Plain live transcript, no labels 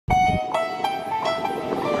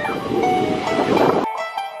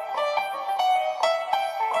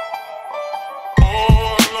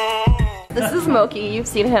Smokey. You've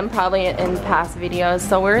seen him probably in past videos.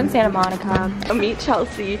 So we're in Santa Monica. Meet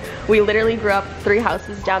Chelsea. We literally grew up 3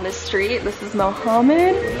 houses down the street. This is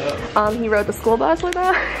Mohammed. He rode the school bus with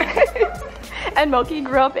us. And Moki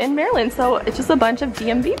grew up in Maryland. So it's just a bunch of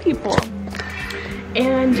DMV people.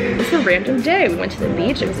 And it's a random day. We went to the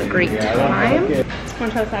beach. It was a great time. Want to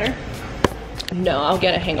try the cider? No, I'll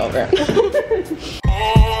get a hangover.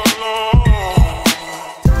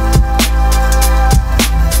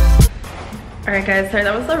 Alright guys, sorry,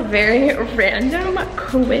 that was a very random,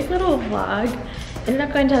 quick little vlog. Ended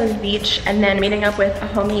up going to the beach and then meeting up with a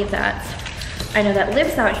homie that I know that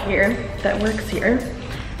lives out here, that works here.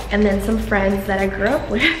 And then some friends that I grew up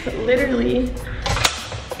with literally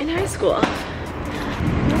in high school.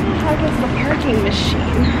 How is the parking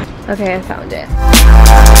machine? Okay, I found it.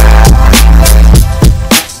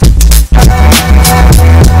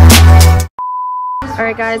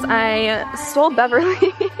 Alright guys, I stole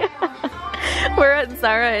Beverly. We're at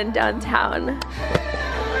Zara in downtown.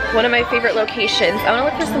 One of my favorite locations. I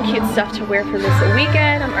want to look for some cute stuff to wear for this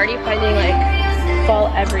weekend. I'm already finding like fall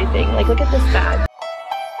everything. Like look at this bag.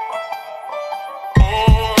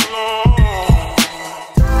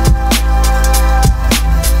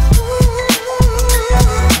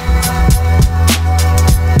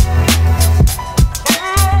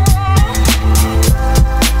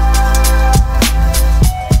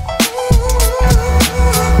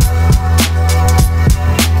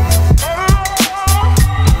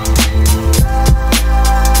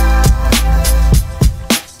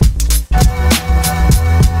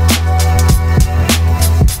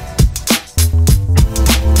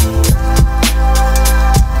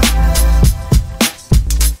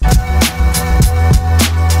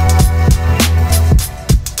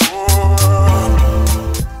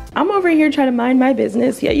 Try to mind my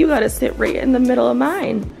business, yeah, you gotta sit right in the middle of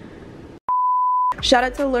mine. Shout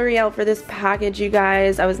out to L'Oreal for this package, you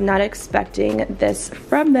guys. I was not expecting this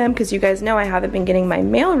from them because you guys know I haven't been getting my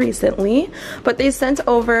mail recently, but they sent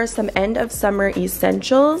over some end of summer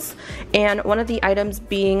essentials, and one of the items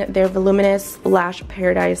being their voluminous Lash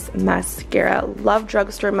Paradise mascara. Love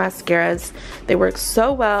drugstore mascaras. They work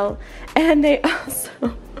so well, and they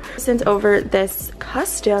also sent over this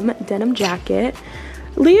custom denim jacket.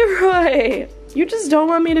 Leroy, you just don't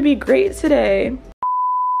want me to be great today.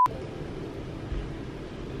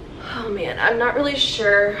 Oh man, I'm not really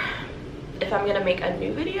sure if I'm gonna make a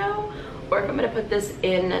new video or if I'm gonna put this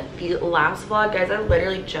in the last vlog. Guys, I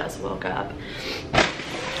literally just woke up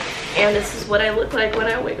and this is what I look like when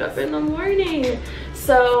I wake up in the morning.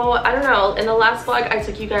 So I don't know, in the last vlog I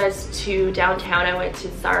took you guys to downtown. I went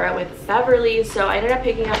to Zara with Beverly, so I ended up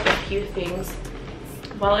picking up a few things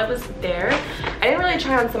while I was there. I didn't really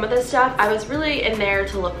try on some of this stuff. I was really in there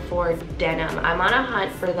to look for denim. I'm on a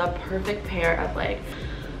hunt for the perfect pair of like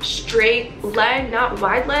straight leg, not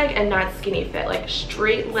wide leg and not skinny fit, like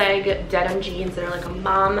straight leg denim jeans that are like a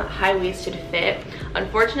mom high-waisted fit.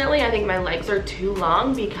 Unfortunately, I think my legs are too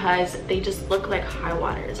long because they just look like high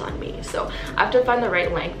waters on me. So I have to find the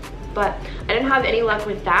right length, but I didn't have any luck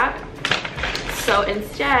with that. So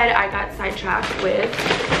instead, I got sidetracked with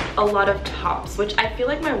a lot of tops, which I feel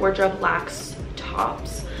like my wardrobe lacks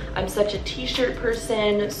tops. I'm such a t-shirt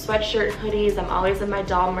person, sweatshirt, hoodies. I'm always in my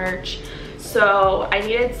doll merch. So I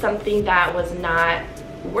needed something that was not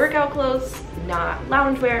workout clothes, not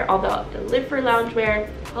loungewear, although I live for loungewear.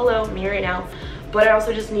 Hello, me right now. But I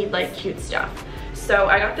also just need like cute stuff. So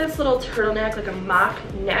I got this little turtleneck, like a mock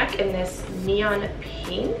neck in this neon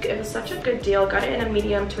pink. It was such a good deal. Got it in a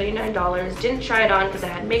medium, $29. Didn't try it on because I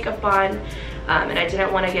had makeup on and I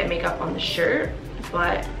didn't want to get makeup on the shirt,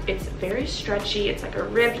 but it's very stretchy. It's like a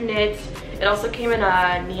ribbed knit. It also came in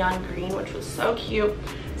a neon green, which was so cute.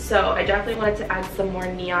 So I definitely wanted to add some more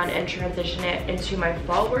neon and transition it into my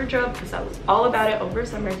fall wardrobe because I was all about it over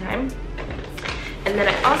summertime. And then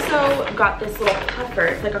I also got this little puffer.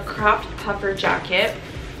 It's like a cropped puffer jacket,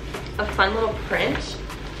 a fun little print.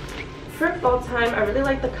 For fall time, I really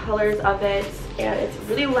like the colors of it, and it's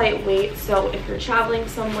really lightweight, so if you're traveling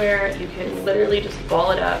somewhere, you can literally just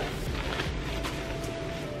ball it up,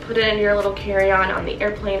 put it in your little carry-on on the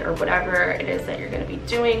airplane or whatever it is that you're going to be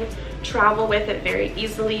doing. Travel with it very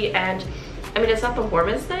easily, and I mean, it's not the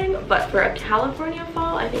warmest thing, but for a California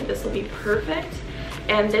fall, I think this will be perfect.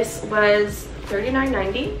 And this was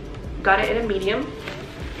 $39.90. Got it in a medium,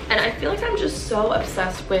 and I feel like I'm just so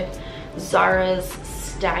obsessed with Zara's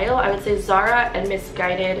style. I would say Zara and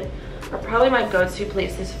Missguided are probably my go-to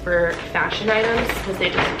places for fashion items because they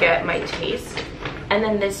just get my taste. And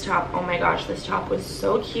then this top, oh my gosh, this top was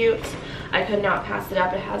so cute. I could not pass it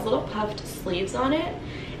up. It has little puffed sleeves on it,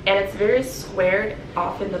 and it's very squared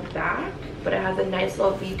off in the back. but it has a nice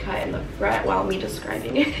little V cut in the front while me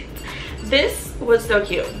describing it. This was so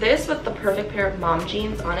cute. This with the perfect pair of mom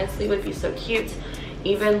jeans honestly would be so cute.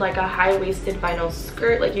 Even like a high-waisted vinyl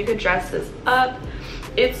skirt, like you could dress this up.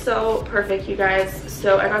 It's so perfect, you guys.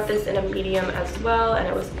 So I got this in a medium as well, and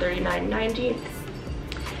it was $39.90.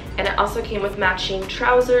 And it also came with matching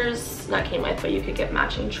trousers. Not came with, but you could get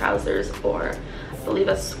matching trousers or I believe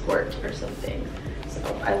a skirt or something. So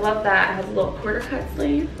I love that. It has a little quarter cut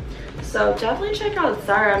sleeve. So definitely check out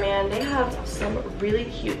Zara, man. They have some really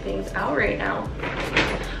cute things out right now.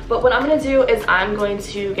 But what I'm gonna do is I'm going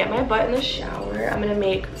to get my butt in the shower. I'm gonna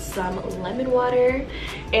make some lemon water,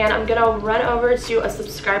 and I'm gonna run over to a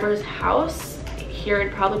subscriber's house here in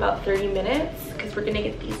probably about 30 minutes because we're gonna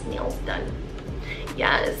get these nails done.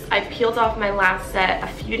 Yes, I peeled off my last set a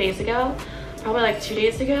few days ago, probably like 2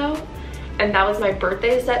 days ago, and that was my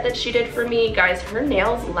birthday set that she did for me. Guys, her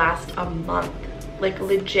nails last a month. Like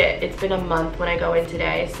legit, it's been a month when I go in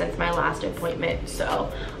today since my last appointment.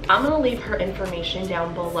 So I'm gonna leave her information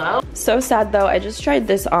down below. So sad though, I just tried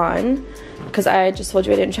this on because I just told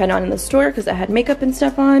you I didn't try it on in the store because I had makeup and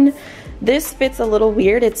stuff on. This fits a little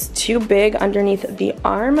weird. It's too big underneath the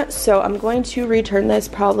arm. So I'm going to return this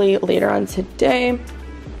probably later on today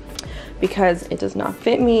because it does not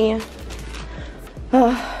fit me.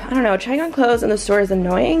 I don't know, trying on clothes in the store is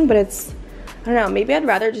annoying, but it's, I don't know, maybe I'd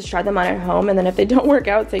rather just try them on at home, and then if they don't work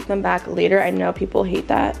out, take them back later. I know people hate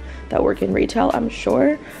that work in retail, I'm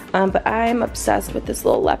sure. But I'm obsessed with this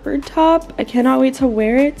little leopard top. I cannot wait to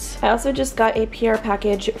wear it. I also just got a PR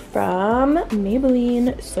package from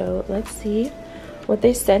Maybelline, so let's see what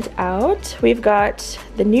they sent out. We've got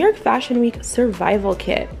the New York Fashion Week Survival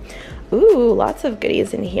Kit. Ooh, lots of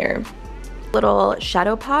goodies in here. Little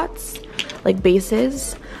shadow pots, like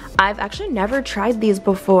bases. I've actually never tried these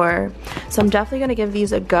before, so I'm definitely going to give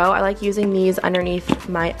these a go. I like using these underneath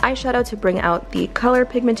my eyeshadow to bring out the color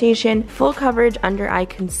pigmentation. Full coverage under eye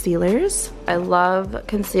concealers. I love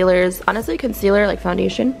concealers. Honestly, concealer, like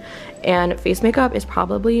foundation, and face makeup is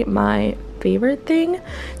probably my favorite thing.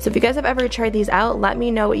 So if you guys have ever tried these out, let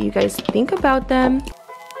me know what you guys think about them.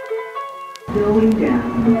 Going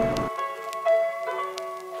down.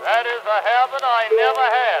 That is a heaven I never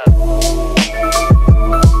had.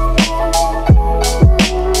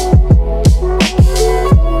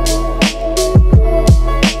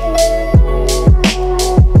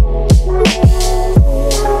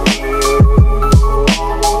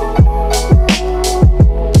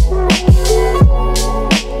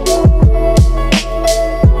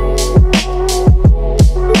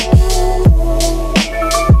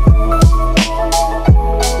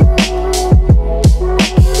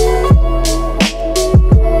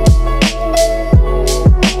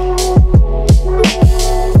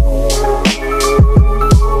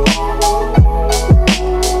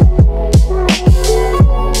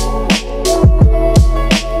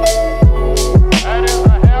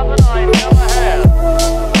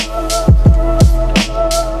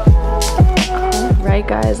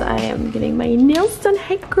 Guys, I am getting my nails done.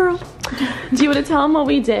 Hey girl, do you want to tell them what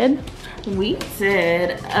we did? We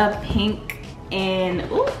did a pink and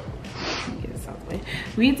ooh, get this out of the way.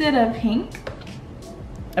 We did a pink,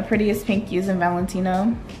 a prettiest pink using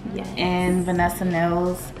Valentino. Yes. And Vanessa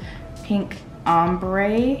Nails pink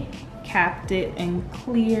ombre, capped it in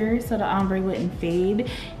clear so the ombre wouldn't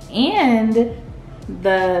fade, and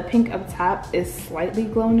the pink up top is slightly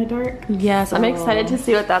glow in the dark. Yes, so I'm excited to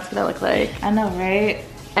see what that's gonna look like. I know, right?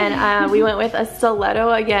 And we went with a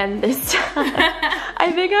stiletto again this time.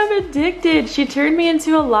 I think I'm addicted. She turned me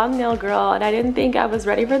into a long nail girl, and I didn't think I was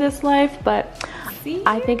ready for this life, but See?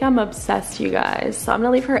 I think I'm obsessed, you guys. So I'm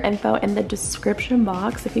gonna leave her info in the description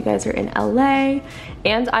box if you guys are in LA.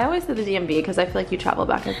 And I always do the DMV because I feel like you travel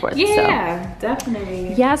back and forth. Yeah, so.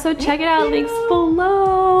 Definitely. Yeah, so check it out, links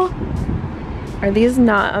below. Are these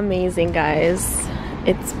not amazing, guys?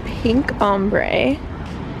 It's pink ombre.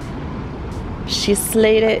 She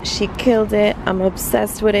slayed it, she killed it. I'm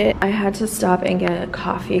obsessed with it. I had to stop and get a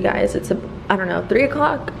coffee, guys. It's I don't know, 3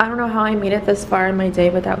 o'clock. I don't know how I made it this far in my day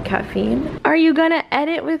without caffeine. Are you gonna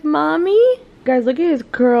edit with mommy? Guys, look at his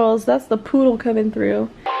curls. That's the poodle coming through.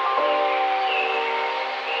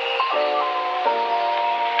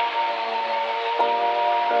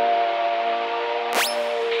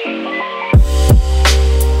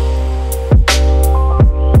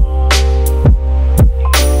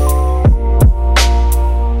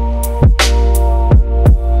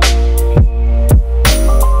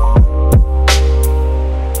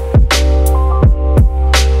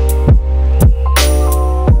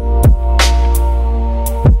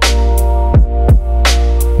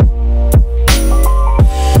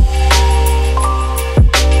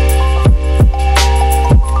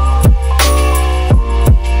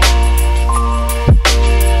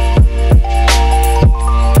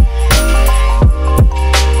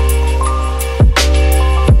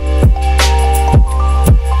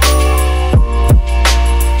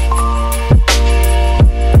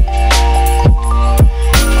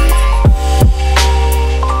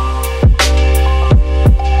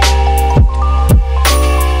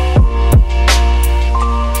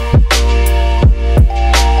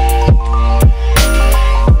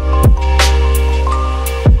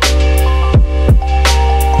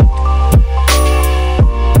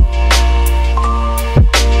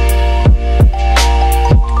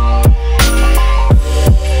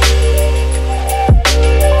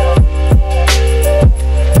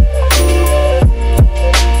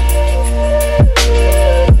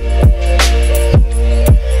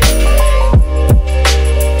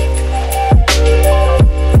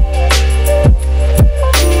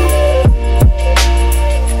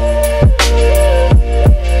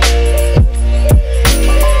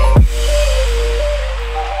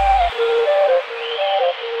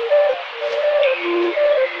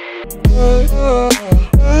 heaven I never had.